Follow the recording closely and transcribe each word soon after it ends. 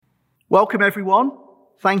Welcome everyone.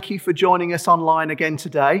 Thank you for joining us online again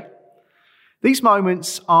today. These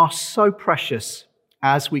moments are so precious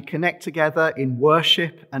as we connect together in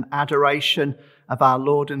worship and adoration of our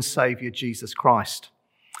Lord and Saviour Jesus Christ.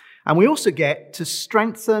 And we also get to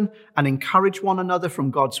strengthen and encourage one another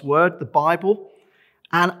from God's Word, the Bible.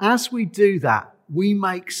 And as we do that, we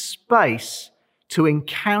make space to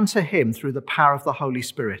encounter Him through the power of the Holy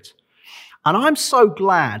Spirit. And I'm so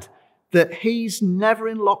glad that He's never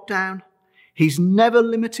in lockdown, He's never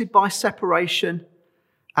limited by separation,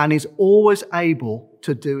 and is always able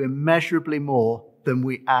to do immeasurably more than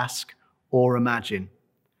we ask or imagine.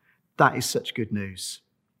 That is such good news.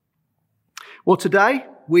 Well, today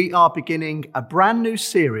we are beginning a brand new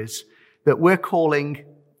series that we're calling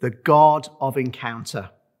The God of Encounter.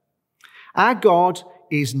 Our God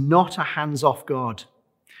is not a hands-off God,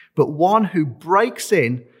 but one who breaks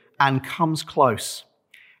in and comes close,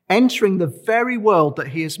 entering the very world that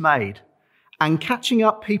He has made and catching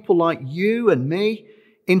up people like you and me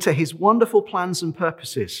into His wonderful plans and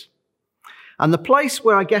purposes. And the place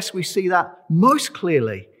where I guess we see that most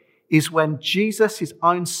clearly is when Jesus, His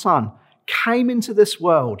own Son, came into this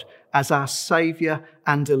world as our Saviour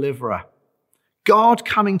and Deliverer. God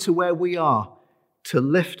coming to where we are to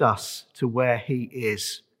lift us to where He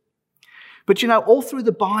is. But all through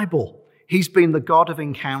the Bible, He's been the God of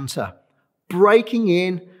encounter, breaking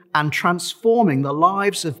in and transforming the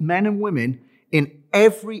lives of men and women in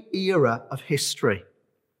every era of history.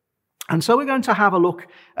 And so we're going to have a look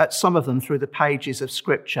at some of them through the pages of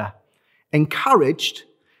Scripture, encouraged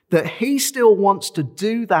that He still wants to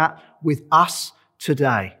do that with us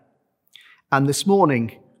today. And this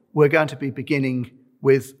morning, we're going to be beginning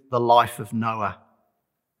with the life of Noah.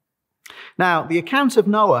 Now, the account of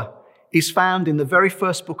Noah is found in the very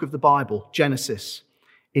first book of the Bible, Genesis,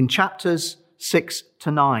 in chapters 6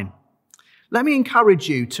 to 9. Let me encourage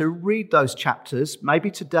you to read those chapters,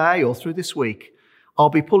 maybe today or through this week. I'll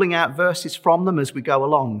be pulling out verses from them as we go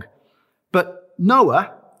along. But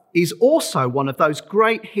Noah is also one of those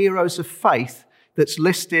great heroes of faith that's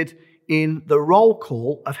listed in the roll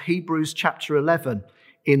call of Hebrews chapter 11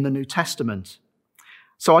 in the New Testament.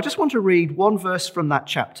 So I just want to read one verse from that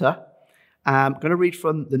chapter. I'm going to read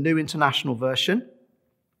from the New International Version,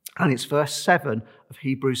 and it's verse 7 of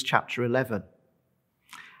Hebrews chapter 11.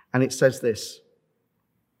 And it says this: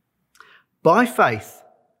 "By faith,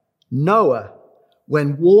 Noah,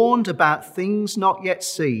 when warned about things not yet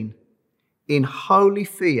seen, in holy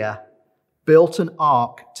fear, built an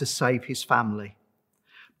ark to save his family.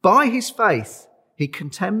 By his faith, he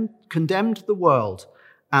condemned the world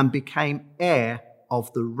and became heir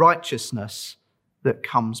of the righteousness that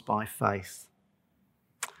comes by faith."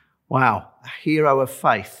 Wow, a hero of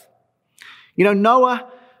faith.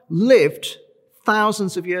 Noah lived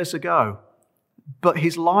thousands of years ago, but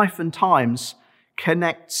his life and times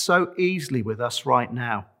connect so easily with us right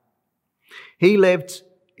now. He lived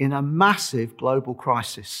in a massive global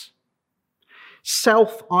crisis.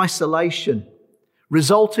 Self-isolation,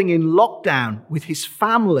 resulting in lockdown with his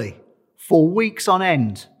family for weeks on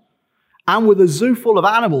end, and with a zoo full of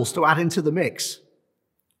animals to add into the mix.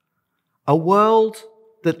 A world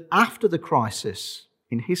that after the crisis,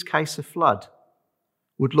 in his case a flood,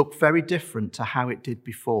 would look very different to how it did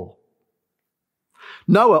before.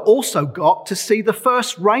 Noah also got to see the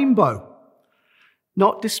first rainbow,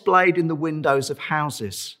 not displayed in the windows of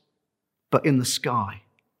houses, but in the sky.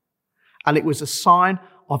 And it was a sign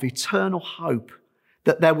of eternal hope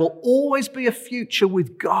that there will always be a future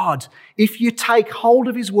with God if you take hold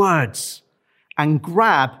of His words and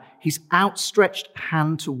grab His outstretched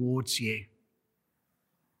hand towards you.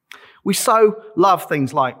 We so love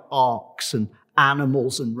things like arks and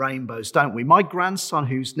animals and rainbows, don't we? My grandson,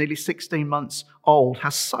 who's nearly 16 months old,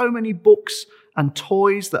 has so many books and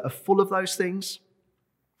toys that are full of those things.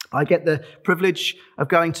 I get the privilege of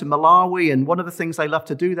going to Malawi, and one of the things they love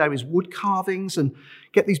to do there is wood carvings and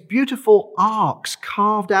get these beautiful arks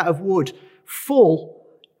carved out of wood, full,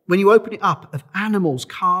 when you open it up, of animals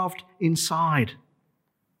carved inside.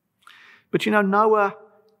 But Noah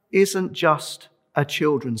isn't just a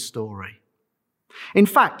children's story. In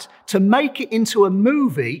fact, to make it into a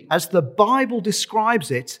movie, as the Bible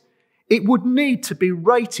describes it, it would need to be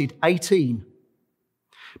rated 18.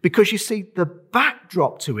 Because you see, the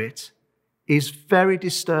backdrop to it is very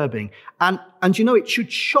disturbing. And it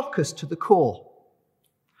should shock us to the core.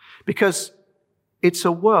 Because it's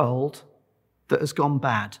a world that has gone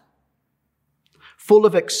bad. Full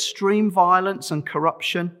of extreme violence and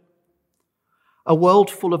corruption. A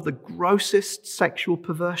world full of the grossest sexual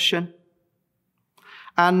perversion.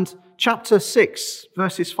 And chapter 6,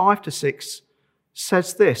 verses 5 to 6,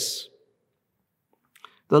 says this: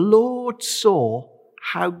 The Lord saw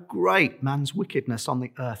how great man's wickedness on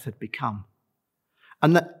the earth had become,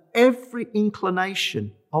 and that every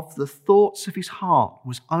inclination of the thoughts of his heart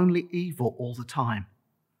was only evil all the time.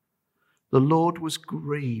 The Lord was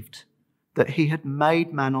grieved that he had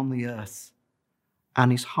made man on the earth, and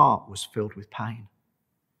his heart was filled with pain.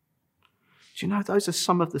 Do you know, those are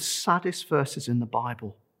some of the saddest verses in the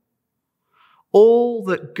Bible. All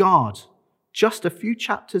that God, just a few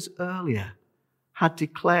chapters earlier, had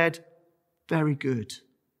declared very good,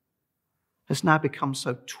 has now become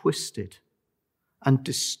so twisted and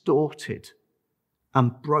distorted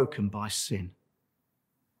and broken by sin.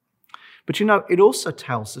 But you know, it also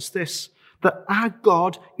tells us this, that our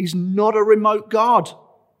God is not a remote God.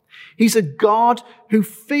 He's a God who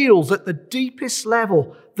feels at the deepest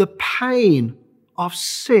level the pain of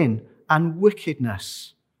sin and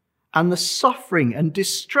wickedness and the suffering and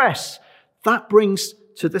distress that brings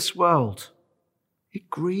to this world. It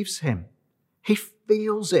grieves him. He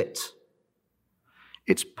feels it.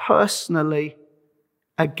 It's personally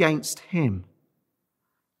against him.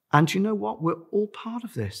 And you know what? We're all part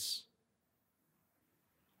of this.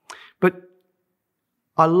 But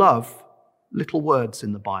I love little words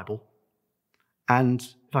in the Bible. And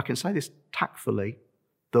if I can say this tactfully,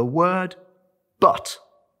 the word but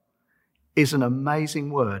is an amazing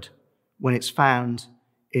word when it's found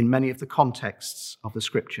in many of the contexts of the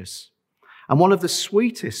scriptures. And one of the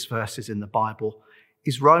sweetest verses in the Bible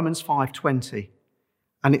is Romans 5:20.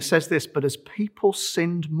 And it says this, but as people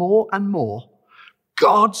sinned more and more,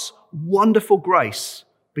 God's wonderful grace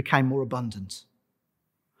became more abundant.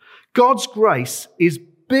 God's grace is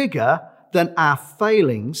bigger than our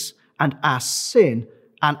failings and our sin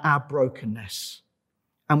and our brokenness.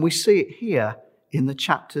 And we see it here in the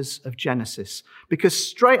chapters of Genesis. Because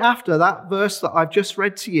straight after that verse that I've just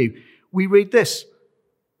read to you, we read this,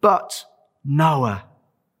 but Noah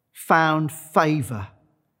found favor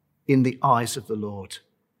in the eyes of the Lord.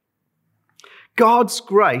 God's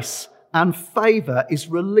grace and favor is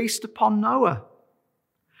released upon Noah.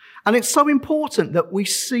 And it's so important that we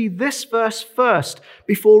see this verse first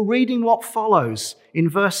before reading what follows in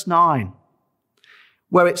verse 9,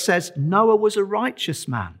 where it says, Noah was a righteous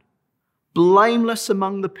man, blameless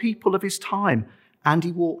among the people of his time, and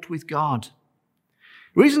he walked with God.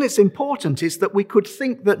 The reason it's important is that we could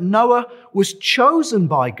think that Noah was chosen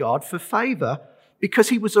by God for favor because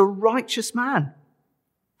he was a righteous man.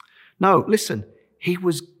 No, listen, he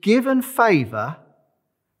was given favor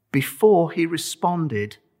before he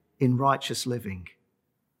responded in righteous living.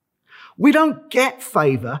 We don't get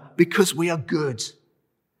favor because we are good.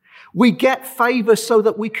 We get favor so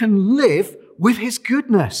that we can live with his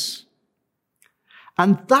goodness.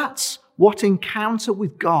 And that's what encounter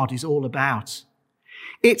with God is all about.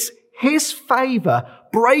 It's his favor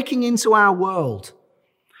breaking into our world.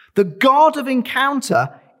 The God of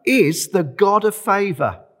encounter is the God of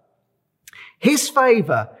favor. His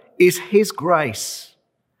favor is his grace.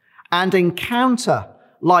 And encounter,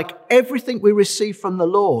 like everything we receive from the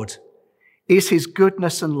Lord, is his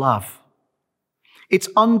goodness and love. It's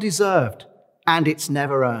undeserved and it's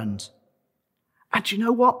never earned. And you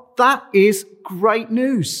know what? That is great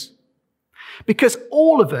news. Because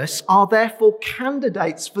all of us are therefore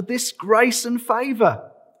candidates for this grace and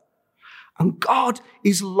favor. And God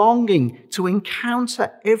is longing to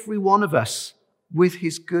encounter every one of us with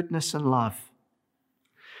his goodness and love.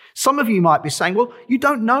 Some of you might be saying, well, you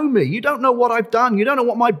don't know me. You don't know what I've done. You don't know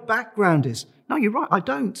what my background is. No, you're right. I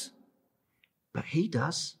don't. But he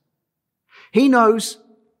does. He knows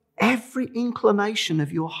every inclination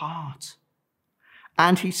of your heart.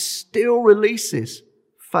 And he still releases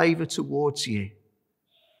favor towards you.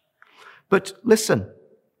 But listen,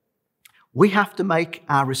 we have to make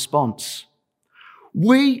our response.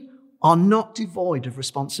 We are not devoid of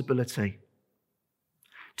responsibility.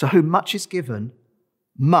 To whom much is given,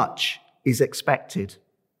 much is expected.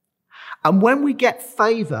 And when we get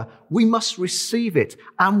favor, we must receive it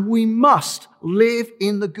and we must live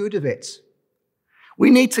in the good of it. We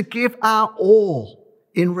need to give our all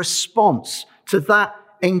in response to that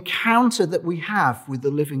encounter that we have with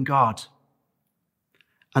the living God.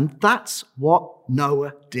 And that's what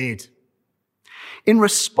Noah did. In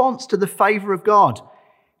response to the favor of God,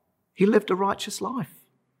 he lived a righteous life,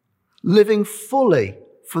 living fully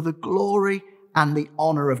for the glory and the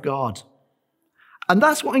honor of God. And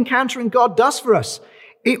that's what encountering God does for us.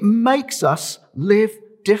 It makes us live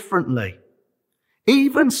differently,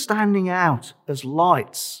 even standing out as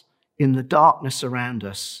lights in the darkness around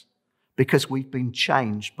us, because we've been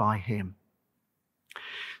changed by him.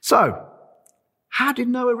 So, how did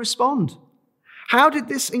Noah respond? How did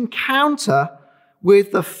this encounter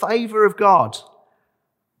with the favor of God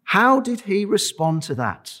How did he respond to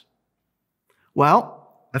that?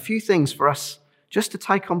 Well, a few things for us just to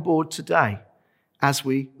take on board today as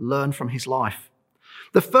we learn from his life.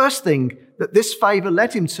 The first thing that this favour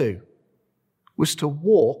led him to was to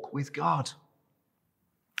walk with God.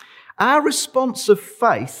 Our response of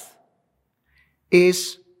faith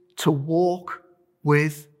is to walk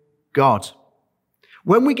with God.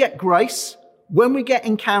 When we get grace, when we get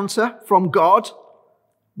encounter from God,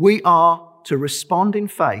 we are to respond in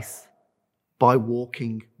faith by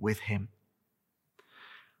walking with him.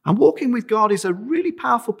 And walking with God is a really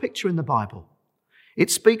powerful picture in the Bible. It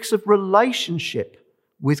speaks of relationship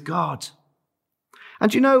with God.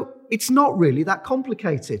 And you know, it's not really that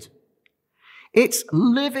complicated. It's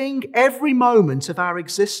living every moment of our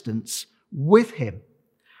existence with him,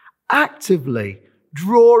 actively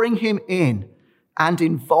drawing him in and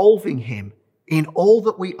involving him in all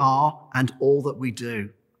that we are and all that we do.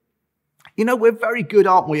 You know, we're very good,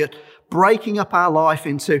 aren't we, at breaking up our life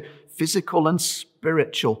into physical and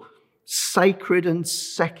spiritual, sacred and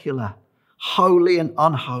secular, holy and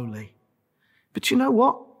unholy. But you know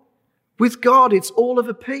what? With God, it's all of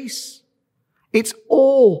a piece. It's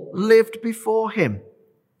all lived before him.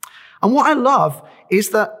 And what I love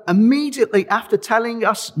is that immediately after telling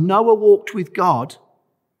us Noah walked with God,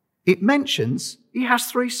 it mentions he has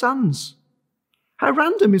 3 sons. How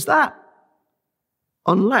random is that?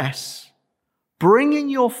 Unless bringing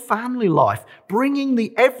your family life, bringing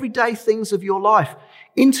the everyday things of your life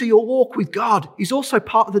into your walk with God is also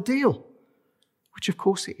part of the deal, which of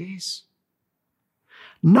course it is.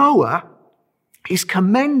 Noah is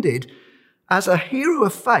commended as a hero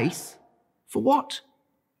of faith for what?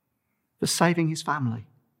 For saving his family.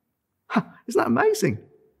 Isn't that amazing?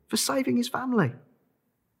 For saving his family.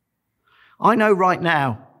 I know right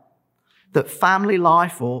now that family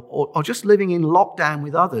life or just living in lockdown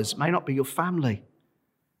with others, may not be your family,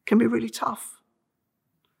 can be really tough,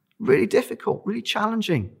 really difficult, really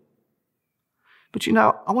challenging. But you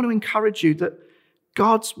know, I want to encourage you that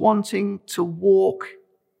God's wanting to walk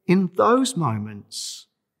in those moments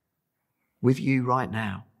with you right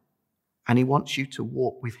now. And he wants you to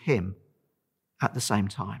walk with him at the same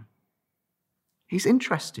time. He's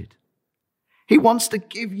interested. He wants to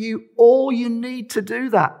give you all you need to do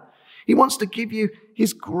that. He wants to give you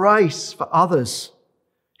his grace for others,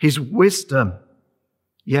 his wisdom,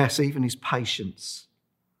 yes, even his patience.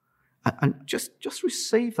 And just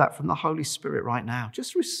receive that from the Holy Spirit right now.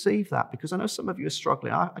 Just receive that, because I know some of you are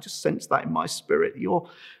struggling. I just sense that in my spirit. You're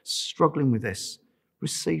struggling with this.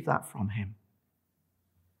 Receive that from him.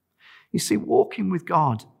 You see, walking with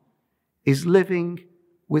God is living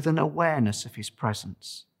with an awareness of his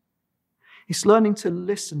presence. It's learning to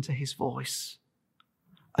listen to his voice,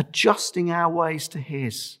 adjusting our ways to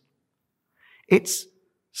his. It's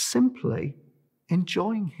simply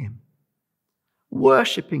enjoying him,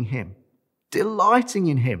 worshipping him, delighting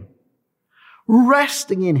in him,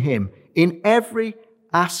 resting in him in every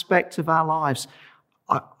aspect of our lives.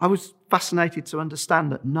 I was fascinated to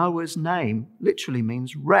understand that Noah's name literally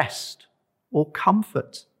means rest or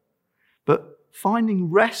comfort. But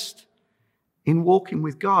finding rest in walking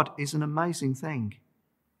with God is an amazing thing.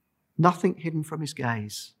 Nothing hidden from his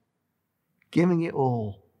gaze. Giving it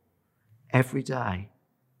all every day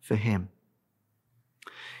for him.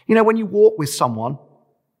 You know, when you walk with someone,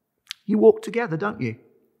 you walk together, don't you?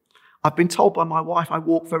 I've been told by my wife I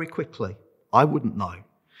walk very quickly. I wouldn't know.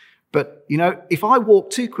 But, you know, if I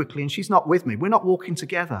walk too quickly and she's not with me, we're not walking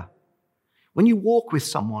together. When you walk with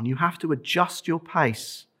someone, you have to adjust your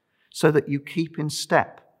pace so that you keep in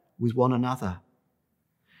step with one another.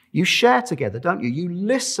 You share together, don't you? You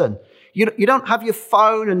listen. You don't have your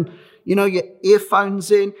phone and, you know, your earphones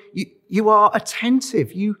in. You are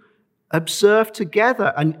attentive. You observe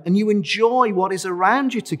together and you enjoy what is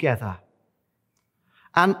around you together.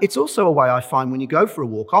 And it's also a way I find when you go for a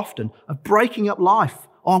walk often of breaking up life.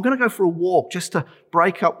 Oh, I'm going to go for a walk just to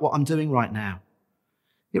break up what I'm doing right now.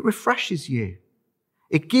 It refreshes you.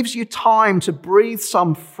 It gives you time to breathe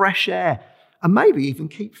some fresh air and maybe even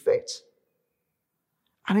keep fit.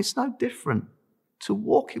 And it's no different to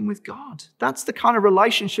walking with God. That's the kind of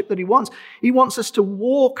relationship that he wants. He wants us to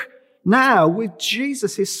walk now with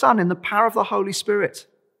Jesus, his Son, in the power of the Holy Spirit.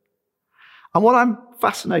 And what I'm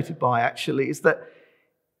fascinated by, actually, is that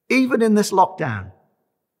even in this lockdown,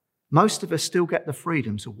 most of us still get the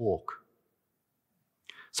freedom to walk.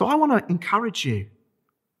 So I want to encourage you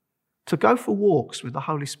to go for walks with the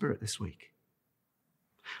Holy Spirit this week.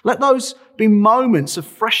 Let those be moments of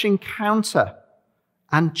fresh encounter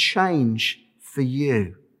and change for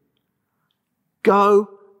you. Go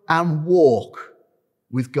and walk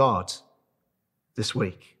with God this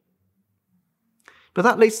week. But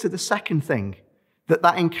that leads to the second thing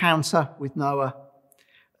that encounter with Noah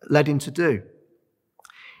led him to do.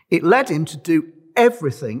 It led him to do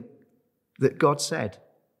everything that God said.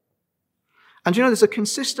 And there's a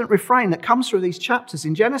consistent refrain that comes through these chapters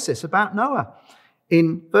in Genesis about Noah.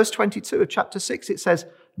 In verse 22 of chapter 6, it says,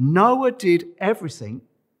 Noah did everything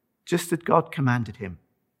just as God commanded him.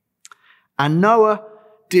 And Noah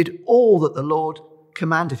did all that the Lord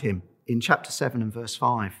commanded him in chapter 7 and verse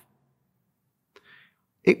 5.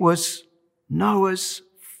 It was Noah's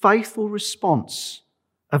faithful response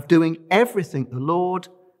of doing everything the Lord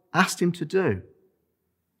asked him to do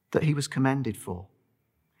that he was commended for.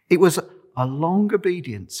 It was a long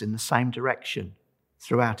obedience in the same direction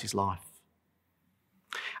throughout his life.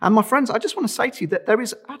 And my friends, I just want to say to you that there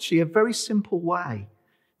is actually a very simple way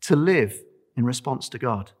to live in response to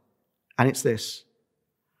God. And it's this: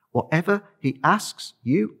 whatever he asks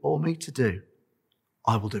you or me to do,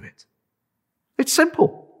 I will do it. It's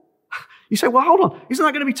simple. You say, well, hold on, isn't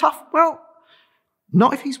that going to be tough? Well,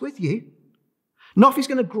 not if he's with you. Not if he's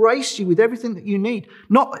going to grace you with everything that you need.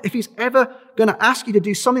 Not if he's ever going to ask you to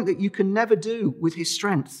do something that you can never do with his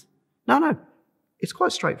strength. No, it's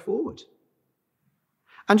quite straightforward.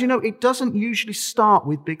 And it doesn't usually start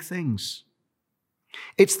with big things.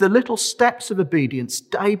 It's the little steps of obedience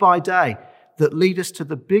day by day that lead us to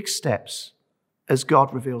the big steps as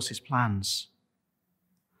God reveals his plans.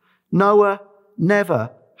 Noah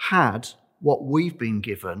never had what we've been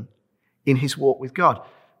given in his walk with God.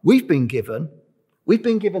 We've been given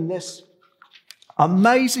this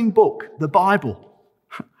amazing book, the Bible.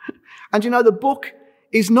 And the book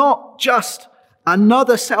is not just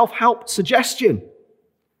another self-help suggestion.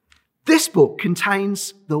 This book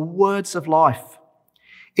contains the words of life.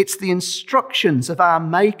 It's the instructions of our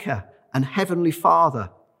Maker and Heavenly Father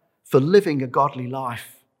for living a godly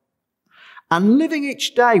life. And living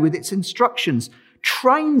each day with its instructions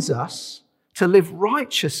trains us to live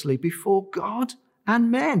righteously before God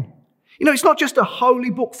and men. It's not just a holy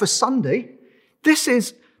book for Sunday. This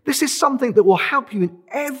is something that will help you in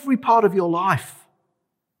every part of your life.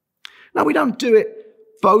 Now, we don't do it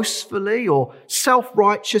boastfully or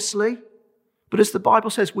self-righteously, but as the Bible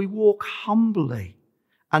says, we walk humbly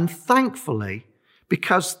and thankfully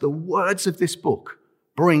because the words of this book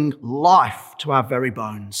bring life to our very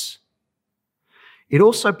bones. It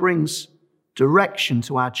also brings direction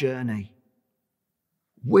to our journey,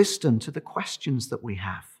 wisdom to the questions that we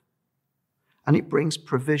have, and it brings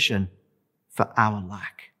provision for our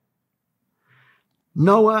lack.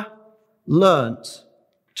 Noah learnt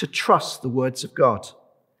to trust the words of God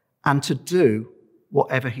and to do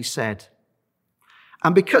whatever he said.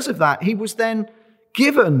 And because of that, he was then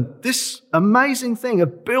given this amazing thing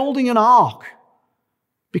of building an ark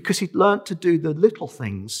because he'd learnt to do the little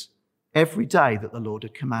things every day that the Lord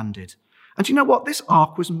had commanded. And you know what? This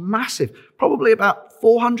ark was massive, probably about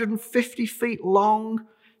 450 feet long,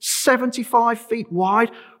 75 feet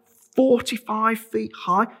wide, 45 feet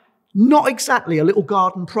high. Not exactly a little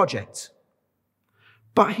garden project.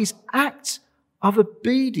 But his act of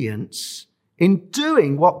obedience in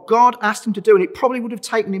doing what God asked him to do, and it probably would have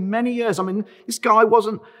taken him many years. I mean, this guy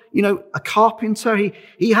wasn't, a carpenter.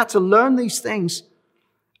 He had to learn these things.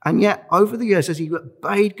 And yet, over the years, as he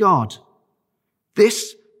obeyed God,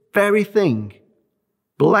 this very thing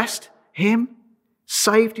blessed him,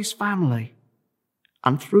 saved his family,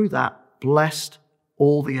 and through that, blessed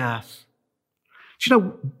all the earth. Do you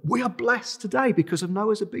know, we are blessed today because of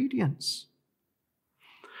Noah's obedience.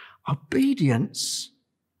 Obedience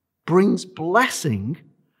brings blessing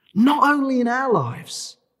not only in our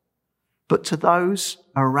lives, but to those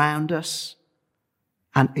around us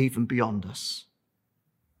and even beyond us.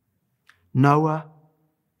 Noah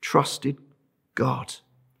trusted God.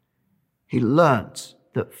 He learnt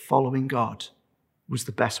that following God was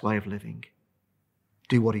the best way of living.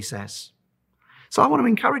 Do what he says. So I want to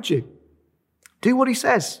encourage you. Do what he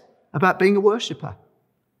says about being a worshipper.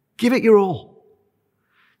 Give it your all.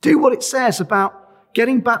 Do what it says about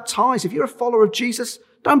getting baptized. If you're a follower of Jesus,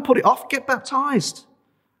 don't put it off. Get baptized.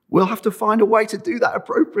 We'll have to find a way to do that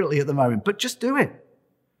appropriately at the moment, but just do it.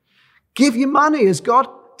 Give your money as God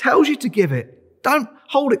tells you to give it. Don't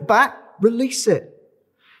hold it back. Release it.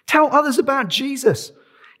 Tell others about Jesus.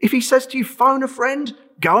 If he says to you, phone a friend,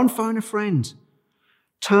 go and phone a friend.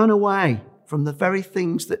 Turn away from the very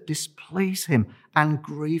things that displease him and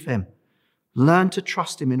grieve him. Learn to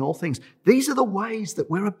trust him in all things. These are the ways that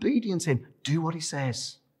we're obedient to him. Do what he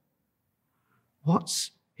says.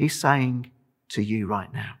 What's he saying to you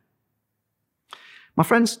right now? My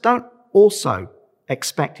friends, don't also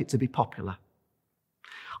expect it to be popular.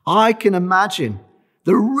 I can imagine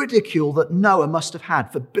the ridicule that Noah must have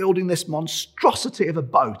had for building this monstrosity of a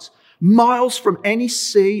boat, miles from any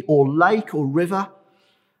sea or lake or river,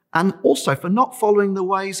 and also for not following the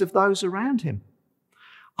ways of those around him.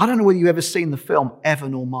 I don't know whether you've ever seen the film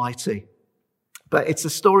Evan Almighty, but it's a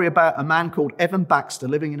story about a man called Evan Baxter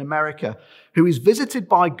living in America who is visited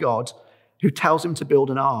by God, who tells him to build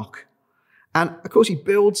an ark. And of course he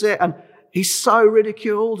builds it and he's so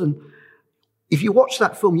ridiculed. And if you watch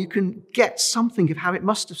that film, you can get something of how it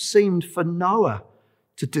must have seemed for Noah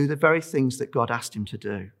to do the very things that God asked him to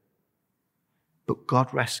do. But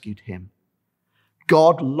God rescued him.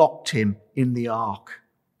 God locked him in the ark.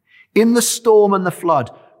 In the storm and the flood,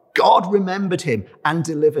 God remembered him and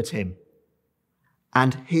delivered him.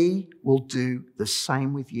 And he will do the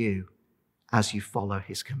same with you as you follow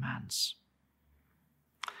his commands.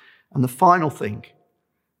 And the final thing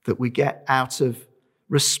that we get out of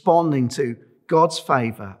responding to God's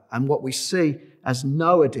favor and what we see as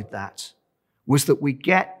Noah did that was that we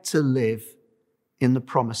get to live in the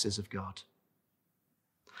promises of God.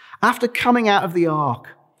 After coming out of the ark,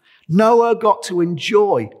 Noah got to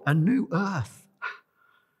enjoy a new earth.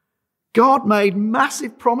 God made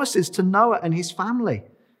massive promises to Noah and his family,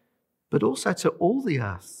 but also to all the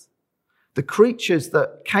earth, the creatures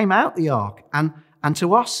that came out the ark, and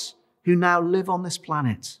to us who now live on this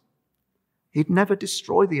planet. He'd never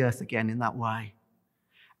destroy the earth again in that way.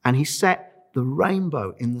 And he set the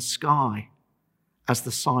rainbow in the sky as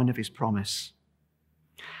the sign of his promise.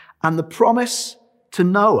 And the promise to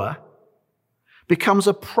Noah becomes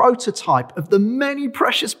a prototype of the many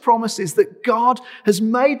precious promises that God has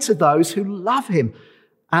made to those who love him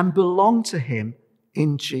and belong to him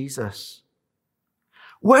in Jesus.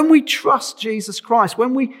 When we trust Jesus Christ,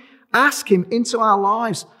 when we ask him into our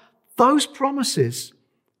lives, those promises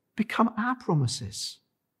become our promises.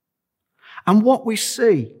 And what we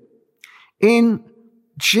see in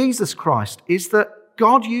Jesus Christ is that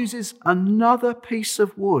God uses another piece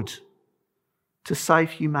of wood to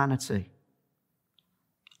save humanity.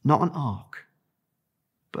 Not an ark,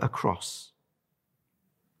 but a cross.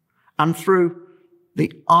 And through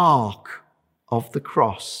the ark of the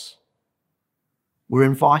cross, we're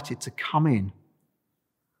invited to come in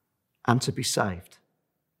and to be saved.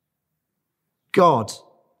 God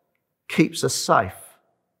keeps us safe.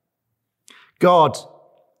 God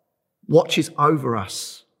watches over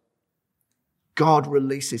us. God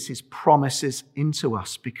releases his promises into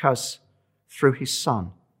us because through his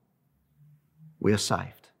Son, we are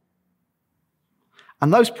saved.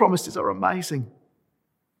 And those promises are amazing.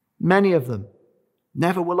 Many of them.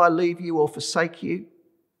 Never will I leave you or forsake you.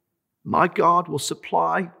 My God will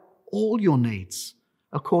supply all your needs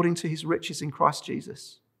according to his riches in Christ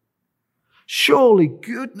Jesus. Surely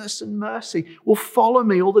goodness and mercy will follow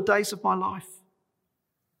me all the days of my life.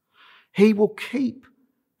 He will keep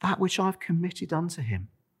that which I've committed unto him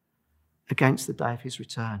against the day of his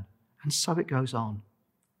return. And so it goes on.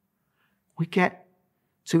 We get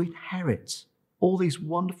to inherit all these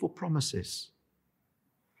wonderful promises.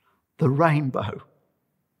 The rainbow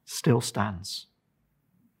still stands.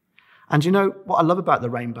 And you know what I love about the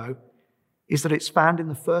rainbow is that it's found in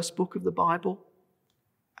the first book of the Bible,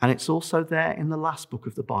 and it's also there in the last book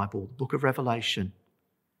of the Bible, the book of Revelation.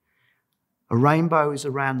 A rainbow is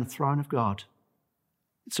around the throne of God.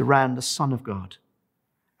 It's around the Son of God.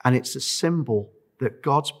 And it's a symbol that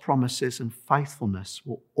God's promises and faithfulness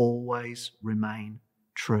will always remain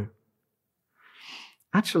true.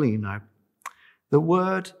 Actually, you know, the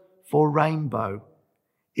word for rainbow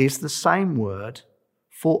is the same word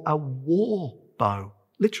for a war bow,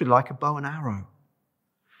 literally like a bow and arrow.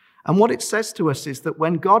 And what it says to us is that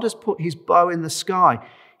when God has put his bow in the sky,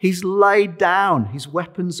 he's laid down his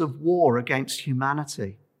weapons of war against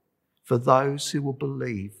humanity for those who will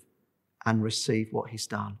believe and receive what he's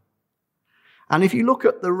done. And if you look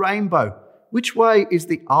at the rainbow, which way is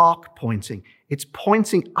the arc pointing? It's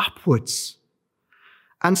pointing upwards.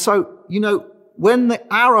 And so, you know, when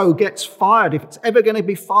the arrow gets fired, if it's ever going to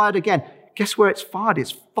be fired again, guess where it's fired?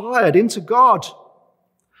 It's fired into God.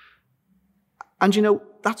 And you know,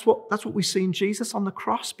 that's what we see in Jesus on the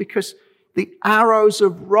cross, because the arrows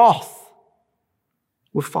of wrath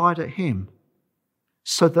were fired at him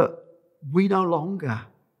so that we no longer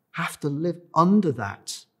have to live under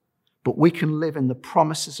that, but we can live in the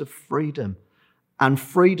promises of freedom and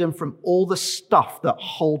freedom from all the stuff that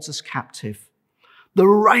holds us captive. The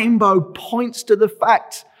rainbow points to the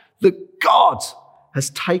fact that God has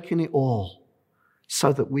taken it all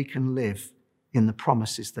so that we can live in the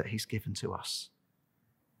promises that he's given to us.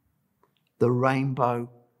 The rainbow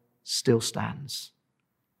still stands,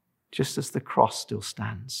 just as the cross still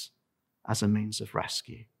stands as a means of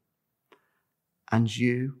rescue. And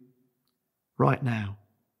you, right now,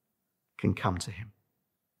 can come to him.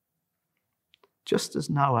 Just as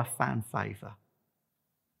Noah found favour,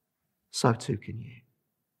 so too can you.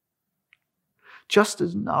 Just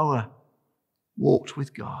as Noah walked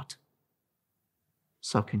with God,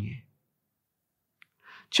 so can you.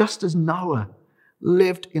 Just as Noah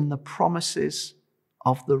lived in the promises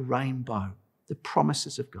of the rainbow, the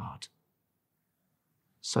promises of God,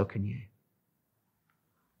 so can you.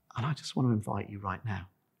 And I just want to invite you right now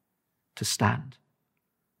to stand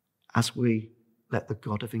as we let the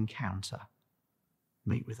God of encounter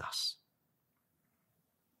meet with us.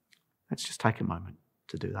 Let's just take a moment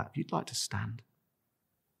to do that. If you'd like to stand,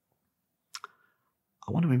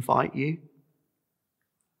 I want to invite you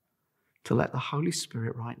to let the Holy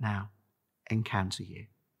Spirit right now encounter you.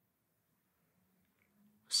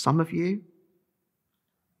 Some of you,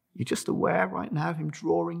 you're just aware right now of him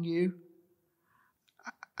drawing you.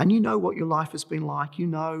 And you know what your life has been like. You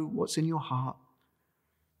know what's in your heart.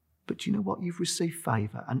 But you know what? You've received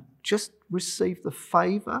favour. And just receive the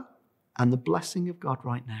favour and the blessing of God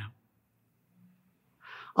right now.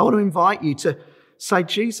 I want to invite you to say,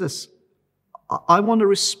 Jesus, I want to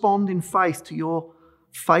respond in faith to your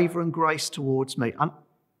favour and grace towards me. And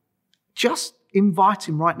just invite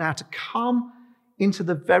him right now to come into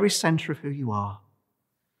the very centre of who you are,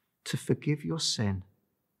 to forgive your sin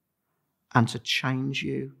and to change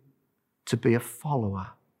you to be a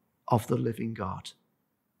follower of the living God.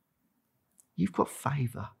 You've got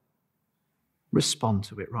favour. Respond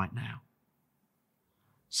to it right now.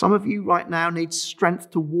 Some of you right now need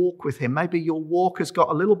strength to walk with him. Maybe your walk has got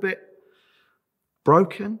a little bit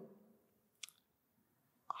broken.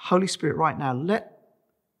 Holy Spirit, right now, let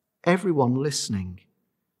everyone listening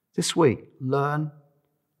this week learn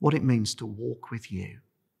what it means to walk with you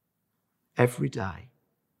every day,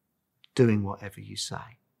 doing whatever you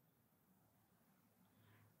say.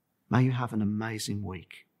 May you have an amazing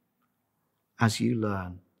week as you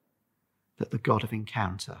learn that the God of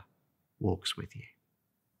encounter walks with you.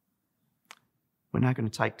 We're now going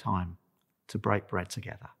to take time to break bread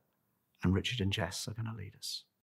together, and Richard and Jess are going to lead us.